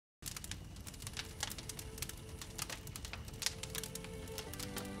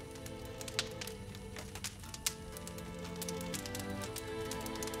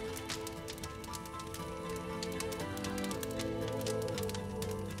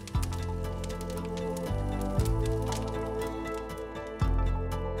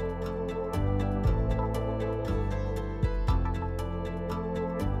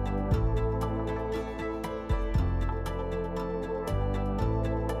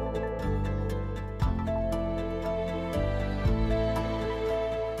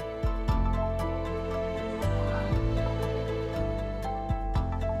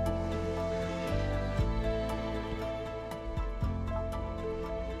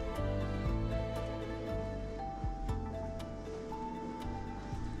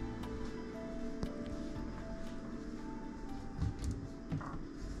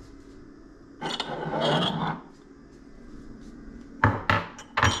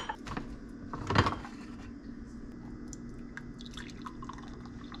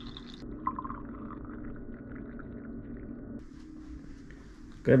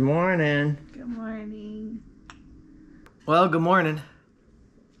Good morning. Good morning. Well, good morning.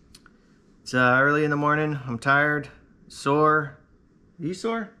 It's early in the morning. I'm tired, sore. Are you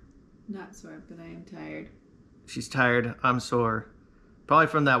sore? Not sore, but I am tired. She's tired. I'm sore. Probably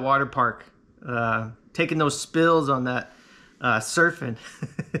from that water park. Taking those spills on that surfing.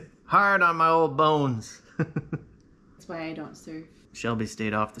 Hard on my old bones. That's why I don't surf. Shelby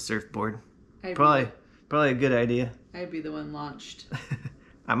stayed off the surfboard. Probably a good idea. I'd be the one launched.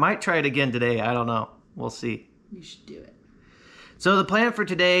 I might try it again today. I don't know. We'll see. You should do it. So the plan for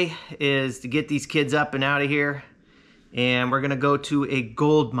today is to get these kids up and out of here, and we're gonna go to a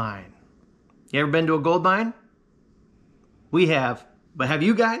gold mine. You ever been to a gold mine? We have, but have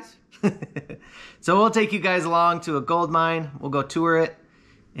you guys? So we'll take you guys along to a gold mine. We'll go tour it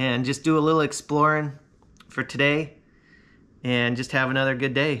and just do a little exploring for today and just have another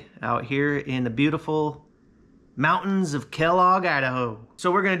good day out here in the beautiful mountains of Kellogg, Idaho.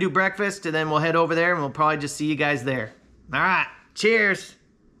 So we're gonna do breakfast and then we'll head over there and we'll probably just see you guys there. All right, cheers.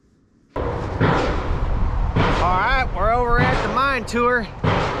 All right, we're over at the mine tour.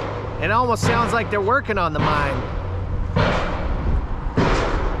 It almost sounds like they're working on the mine.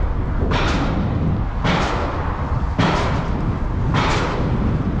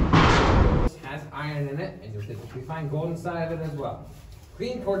 Has iron in it, and you'll typically find gold inside of it as well.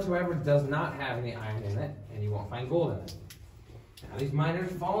 Clean quartz, however, does not have any iron in it, and you won't find gold in it. Now, these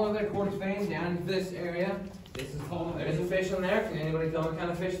miners follow their quartz vein down into this area. This is called, there's a fish in there. Can anybody tell what kind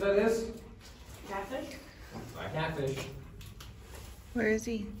of fish that is? Catfish? A catfish. Where is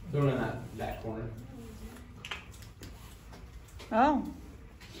he? Thrown in that corner. Oh.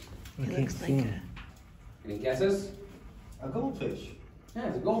 I He can't looks see like him. Any guesses? A goldfish. Yeah,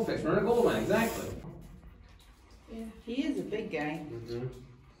 it's a goldfish. We're in a gold mine, exactly. Yeah, he is a big guy. Mm-hmm.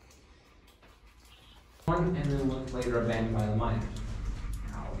 One, and then was later abandoned by the miners.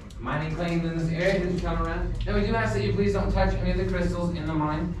 Now, mining claims in this area didn't come around. Now we do ask that you please don't touch any of the crystals in the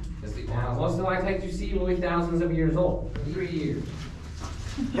mine. Now, most stalactites you see will be thousands of years old. 3 years.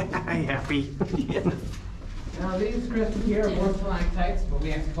 Happy. Yeah. Now these crystals here are more stalactites, but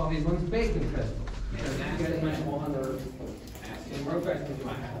we have to call these ones bacon crystals. You guys might want to ask any more questions you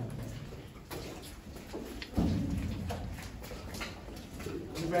might have.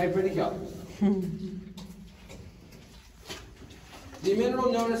 Very pretty colors. The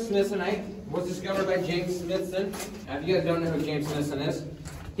mineral known as smithsonite was discovered by James Smithson. Now, if you guys don't know who James Smithson is,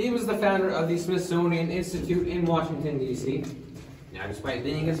 he was the founder of the Smithsonian Institute in Washington, D.C. Now, despite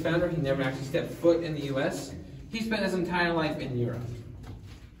being its founder, he never actually stepped foot in the U.S. He spent his entire life in Europe.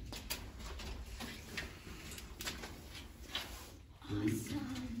 Let me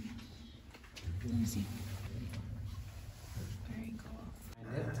see. Very cool.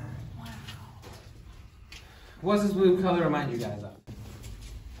 Wow. What's this blue color remind you guys of?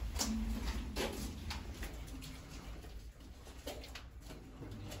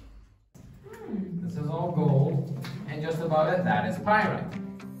 This is all gold, and just above it, that is pyrite.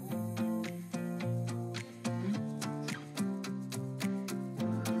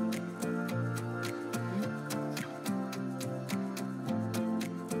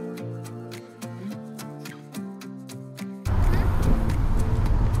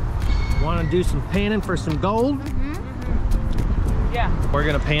 Want to do some panning for some gold? Yeah. We're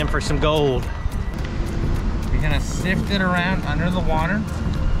gonna pan for some gold. You're gonna sift it around under the water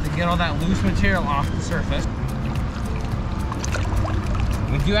to get all that loose material off the surface.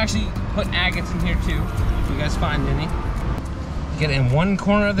 We do actually put agates in here too, if you guys find any. Get in one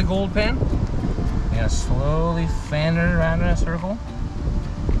corner of the gold pan. You're gonna slowly fan it around in a circle.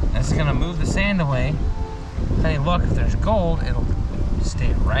 This is gonna move the sand away. Hey, look, if there's gold, it'll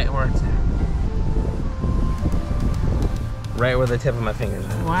stay right where it's at. Right where the tip of my fingers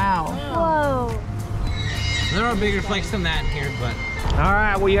is. Wow. Whoa. There are bigger flakes than that in here, but All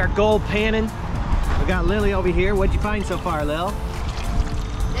right, we are gold panning. We got Lily over here. What'd you find so far, Lil?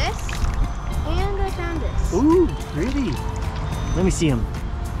 This, and I found this. Ooh, pretty. Let me see them.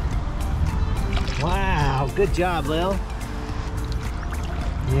 Wow, good job, Lil.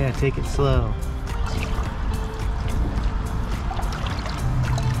 Yeah, take it slow.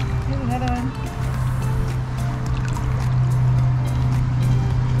 Head on.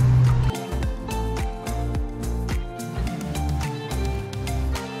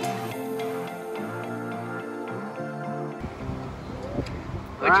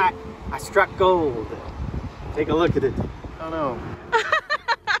 All right, I struck gold. Take a look at it. Oh no.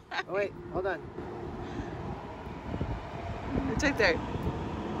 Oh wait, hold on. It's right there.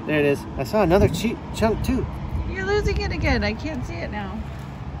 There it is. I saw another chunk too. You're losing it again. I can't see it now.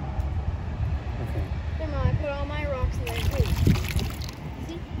 Okay. Come on, I put all my rocks in there too.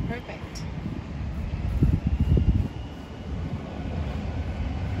 See? Perfect.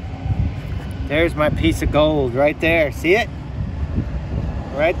 There's my piece of gold right there. See it?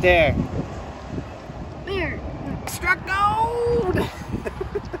 Right there. There. Struck gold!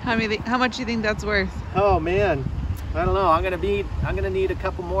 How much do you think that's worth? Oh man, I don't know. I'm gonna need a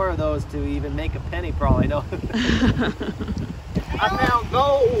couple more of those to even make a penny, probably. No. I found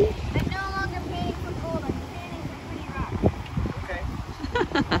gold. I'm no longer paying for gold. I'm paying for pretty rocks. Okay.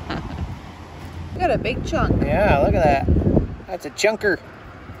 We got a big chunk. Yeah, look at that. That's a chunker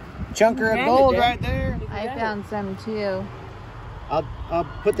of gold right there. I found some too. I'll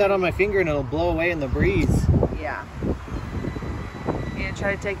put that on my finger and it'll blow away in the breeze. Yeah. You gonna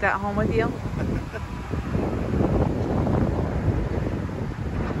try to take that home with you?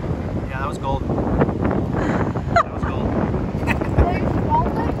 Yeah, that was gold. That was gold. There's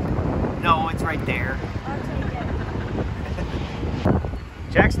gold there? No, it's right there. I'll take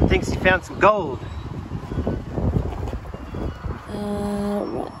it. Jackson thinks he found some gold.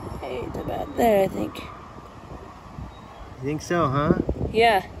 Right about there, I think. You think so, huh?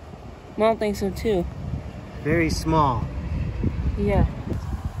 Yeah, Mom thinks so too. Very small. Yeah.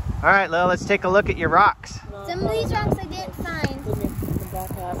 All right, Lil, let's take a look at your rocks. Some of these rocks I didn't find. Some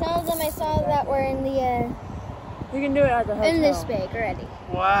of them I saw that were in the We can do it at the hotel. in this bag already.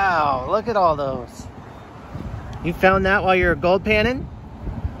 Wow, look at all those. You found that while you were gold panning?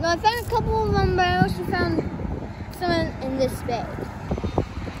 No, I found a couple of them, but I also found some in this bag.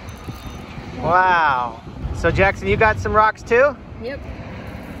 Wow. So Jackson, you got some rocks too? Yep.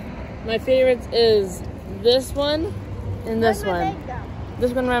 My favorites is this one and this Where's my one. bag, though?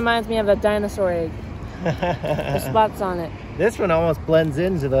 This one reminds me of a dinosaur egg. The spots on it. This one almost blends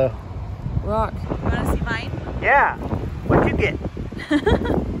into the... Rock. You wanna see mine? Yeah. What'd you get?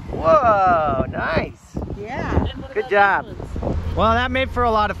 Whoa, nice. Yeah. Good job. Well, that made for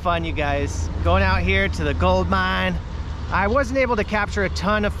a lot of fun, you guys. Going out here to the gold mine. I wasn't able to capture a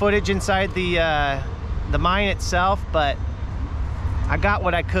ton of footage inside the mine itself, but I got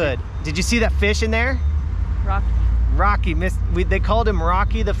what I could. Did you see that fish in there? Rocky. They called him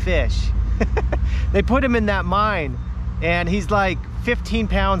Rocky the fish. They put him in that mine, and he's like 15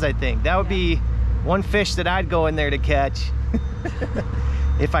 pounds, I think. That would be one fish that I'd go in there to catch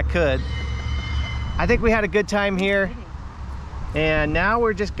if I could. I think we had a good time here, and now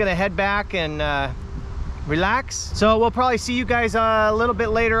we're just gonna head back and relax. So we'll probably see you guys a little bit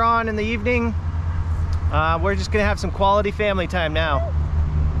later on in the evening. We're just gonna have some quality family time now.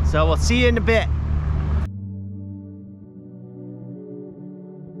 So we'll see you in a bit.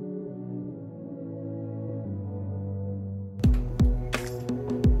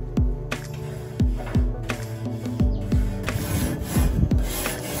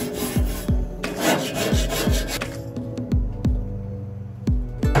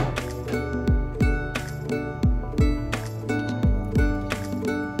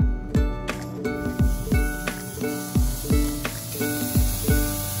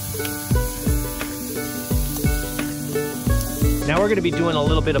 Now we're gonna be doing a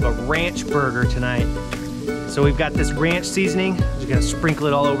little bit of a ranch burger tonight. So we've got this ranch seasoning. We're gonna sprinkle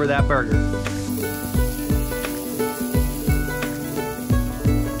it all over that burger.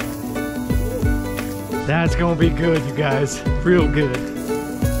 That's gonna be good, you guys. Real good.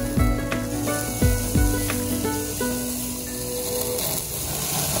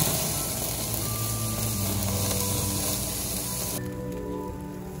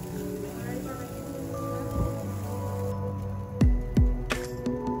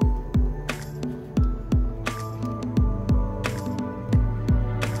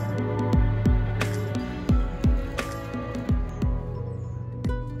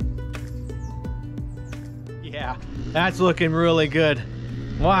 Yeah, that's looking really good.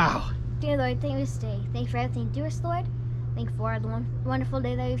 Wow. Dear Lord, thank you for this day. Thank you for everything you do us, Lord. Thank you for the wonderful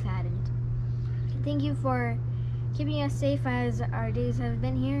day that we've had. And thank you for keeping us safe as our days have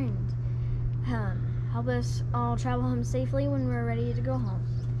been here. And help us all travel home safely when we're ready to go home.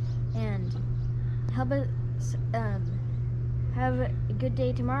 And help us have a good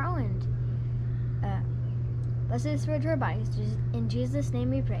day tomorrow. And bless us for our bodies. In Jesus' name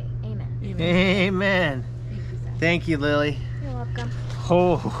we pray. Amen. Amen. Thank you, Lily. You're welcome.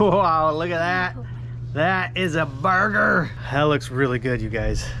 Oh, wow, look at that. That is a burger. That looks really good, you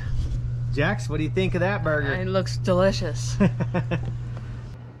guys. Jax, what do you think of that burger? It looks delicious.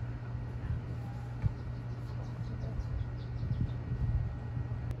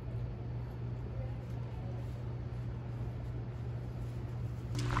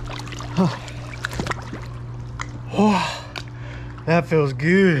 Oh, that feels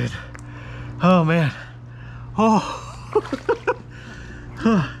good. Oh man. Oh.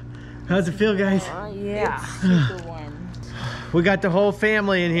 How's it feel, guys? Yeah. Super warm. We got the whole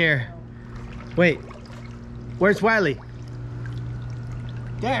family in here. Wait, where's Wiley?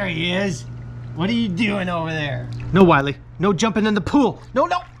 There he is. What are you doing over there? No, Wiley. No jumping in the pool. No,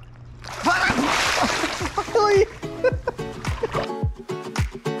 no. Wiley.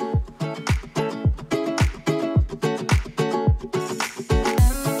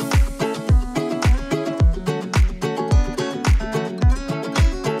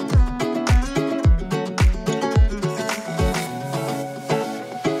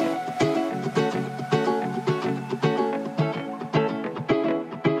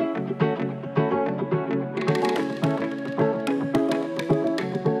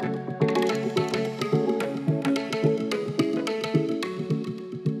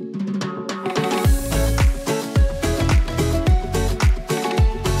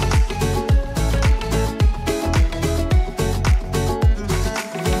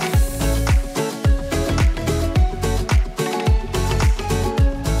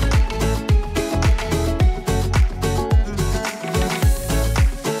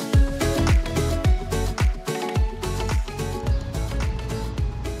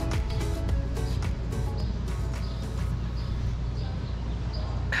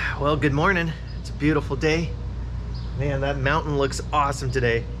 Well, good morning. It's a beautiful day. Man, that mountain looks awesome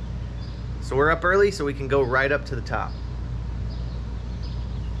today. So we're up early so we can go right up to the top.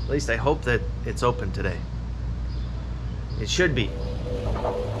 At least I hope that it's open today. It should be.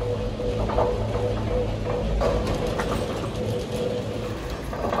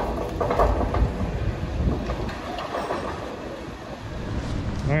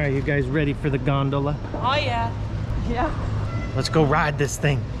 All right, you guys ready for the gondola? Oh yeah. Yeah. Let's go ride this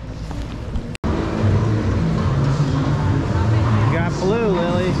thing. You got blue,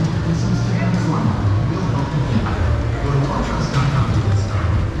 Lily.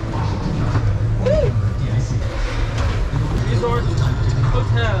 Resort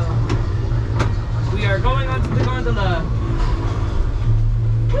Hotel. We are going onto the gondola.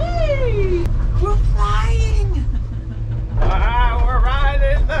 Whee! We're flying! Ah, we're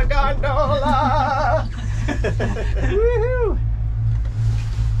riding the gondola! Woohoo!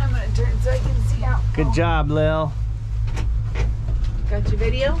 I'm gonna turn so I can see out. Good job, Lil. Got your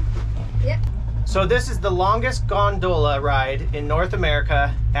video? Yep. So this is the longest gondola ride in North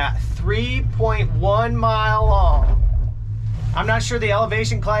America at 3.1 mile long. I'm not sure the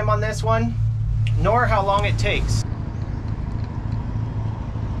elevation climb on this one, nor how long it takes.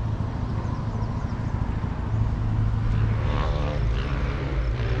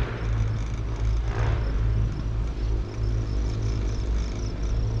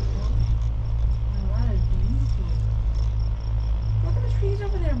 Look at the trees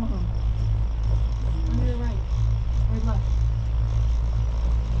over there, Mom. On the right. Or left.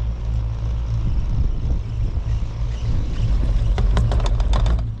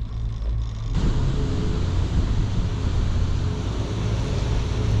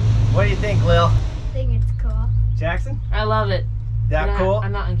 What do you think, Lil? I think it's cool. Jackson? I love it. That But cool?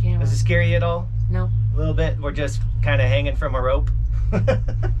 I'm not on camera. Does it scare you at all? No. A little bit? We're just kind of hanging from a rope. It's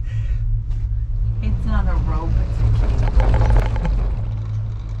not a rope, it's a cable.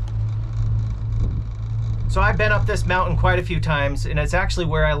 So I've been up this mountain quite a few times, and it's actually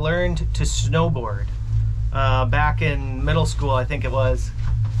where I learned to snowboard. Back in middle school, I think it was.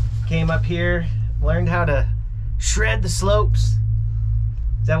 Came up here, learned how to shred the slopes.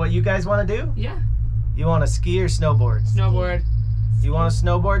 Is that what you guys want to do? Yeah. You want to ski or snowboard? Snowboard. You want to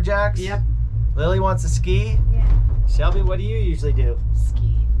snowboard, Jax? Yep. Lily wants to ski? Yeah. Shelby, what do you usually do?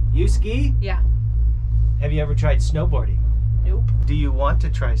 Ski. You ski? Yeah. Have you ever tried snowboarding? Nope. Do you want to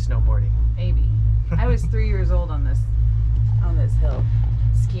try snowboarding? Maybe. I was 3 years old on this hill,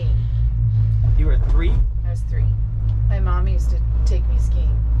 skiing. You were 3? I was 3. My mom used to take me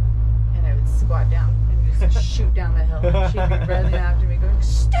skiing, and I would squat down and just shoot down the hill. And she'd be running after me, going,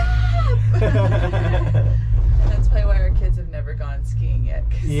 "Stop!" That's probably why our kids have never gone skiing yet.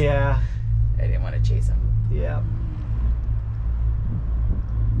 'Cause Yeah. I didn't want to chase them. Yeah.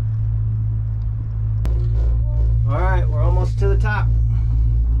 All right, we're almost to the top.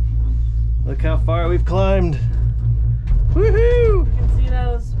 Look how far we've climbed. Woohoo! You can see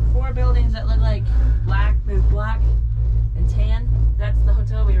those 4 buildings that look like black. There's black and tan. That's the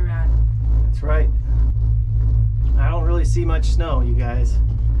hotel we were at. That's right. I don't really see much snow, you guys.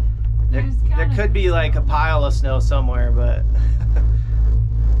 There could be like a pile of snow somewhere, but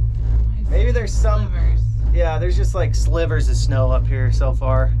maybe there's some. Slivers. Yeah, there's just like slivers of snow up here so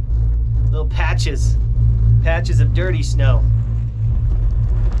far. Little patches of dirty snow.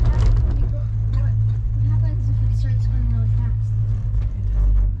 What happens if it starts going really fast?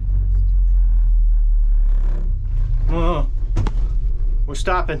 Oh, we're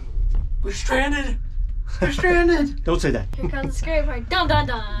stopping. We're stranded. We're stranded. Don't say that. Here comes the scary part. Dun dun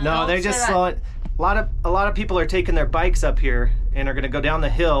dun. No, they're just slowing. A lot of people are taking their bikes up here and are going to go down the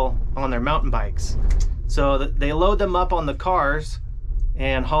hill on their mountain bikes. So they load them up on the cars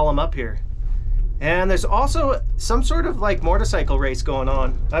and haul them up here. And there's also some sort of like motorcycle race going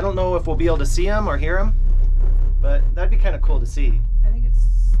on. I don't know if we'll be able to see them or hear them, but that'd be kind of cool to see. I think it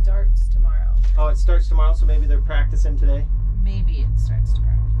starts tomorrow. Oh, it starts tomorrow, so maybe they're practicing today. Maybe it starts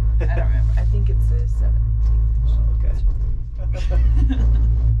tomorrow. I don't remember. I think it's the 17th. Okay.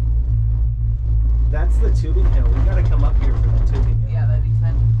 That's the tubing hill. We gotta come up here for the tubing hill. Yeah, that'd be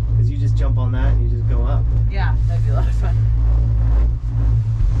fun. Because you just jump on that and you just go up. Yeah, that'd be a lot of fun.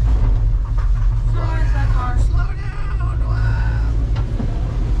 Slow down! Wow.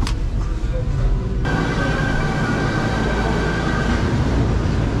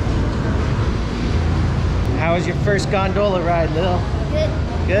 How was your first gondola ride, Lil? Good.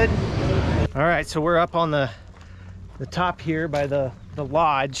 Good? All right, so we're up on the top here by the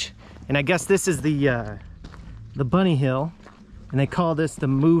lodge. And I guess this is the bunny hill. And they call this the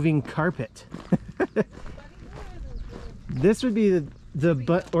moving carpet. This would be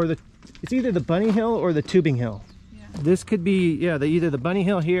it's either the bunny hill or the tubing hill. Yeah. This could be, yeah, either the bunny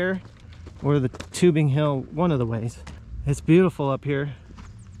hill here or the tubing hill, one of the ways. It's beautiful up here.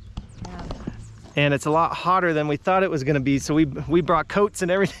 Yeah. And it's a lot hotter than we thought it was gonna be, so we brought coats and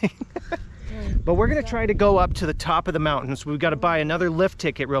everything. But we're gonna try to go up to the top of the mountain, so we've got to buy another lift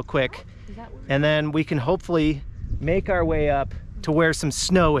ticket real quick. And then we can hopefully make our way up to where some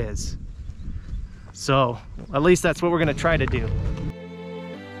snow is. So at least that's what we're gonna try to do.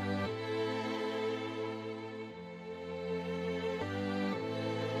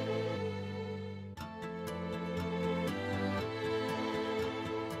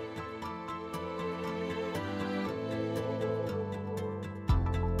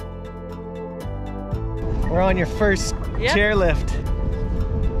 We're on your first chairlift.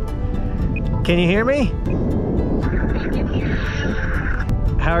 Can you hear me?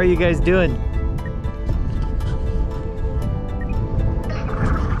 How are you guys doing?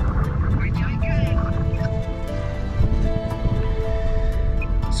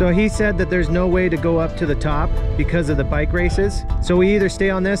 So he said that there's no way to go up to the top because of the bike races. So we either stay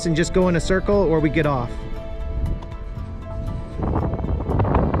on this and just go in a circle or we get off.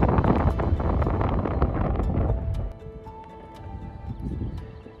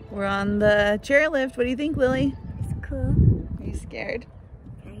 We're on the chairlift. What do you think, Lily? It's cool. Are you scared?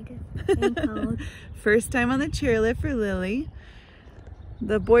 Kind of. And cold. First time on the chairlift for Lily.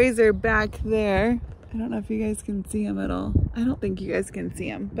 The boys are back there. I don't know if you guys can see them at all. I don't think you guys can see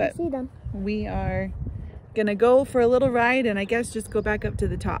them, but See them. we are gonna go for a little ride and I guess just go back up to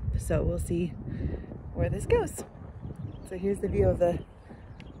the top. So we'll see where this goes. So here's the view of the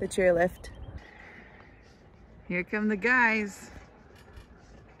chairlift. Here come the guys.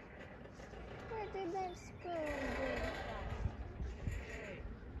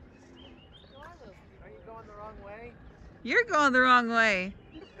 Are you going the wrong way? You're going the wrong way.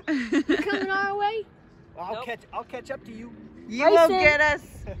 You coming our way? I'll catch up to you. You won't get us.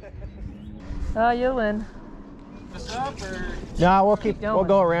 Oh, you'll win. No, we'll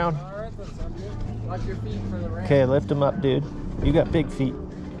go around. Watch your feet for the rain. Okay, lift them up, dude. You got big feet.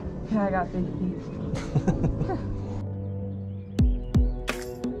 Yeah, I got big feet.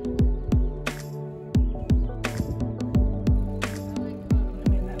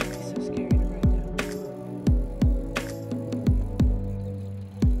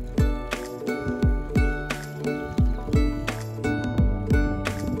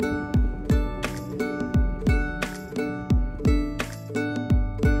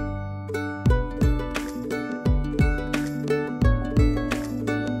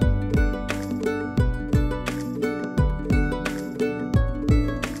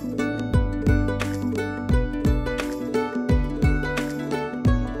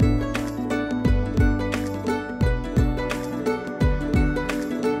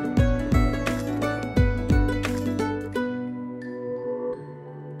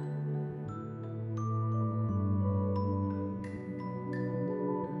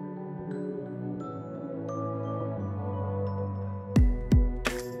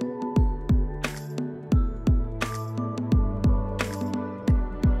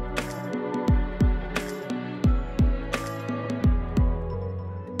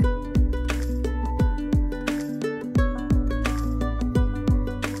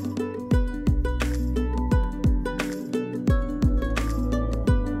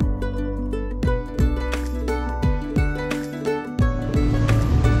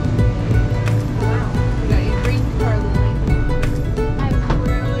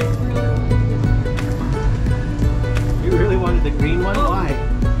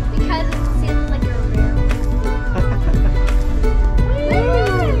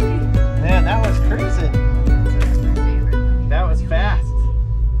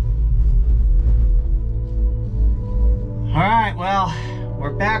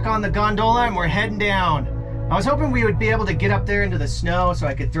 back on the gondola and we're heading down. I was hoping we would be able to get up there into the snow so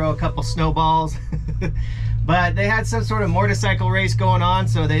I could throw a couple snowballs. But they had some sort of motorcycle race going on,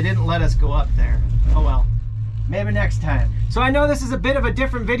 so they didn't let us go up there. Oh well, maybe next time. So I know this is a bit of a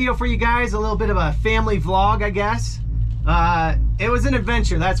different video for you guys, a little bit of a family vlog, I guess. It was an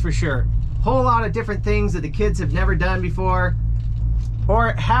adventure, that's for sure. Whole lot of different things that the kids have never done before,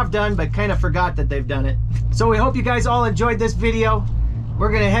 or have done but kind of forgot that they've done it. So we hope you guys all enjoyed this video.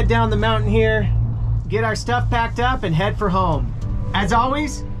 We're gonna head down the mountain here, get our stuff packed up, and head for home. As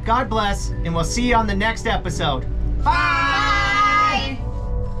always, God bless, and we'll see you on the next episode. Bye!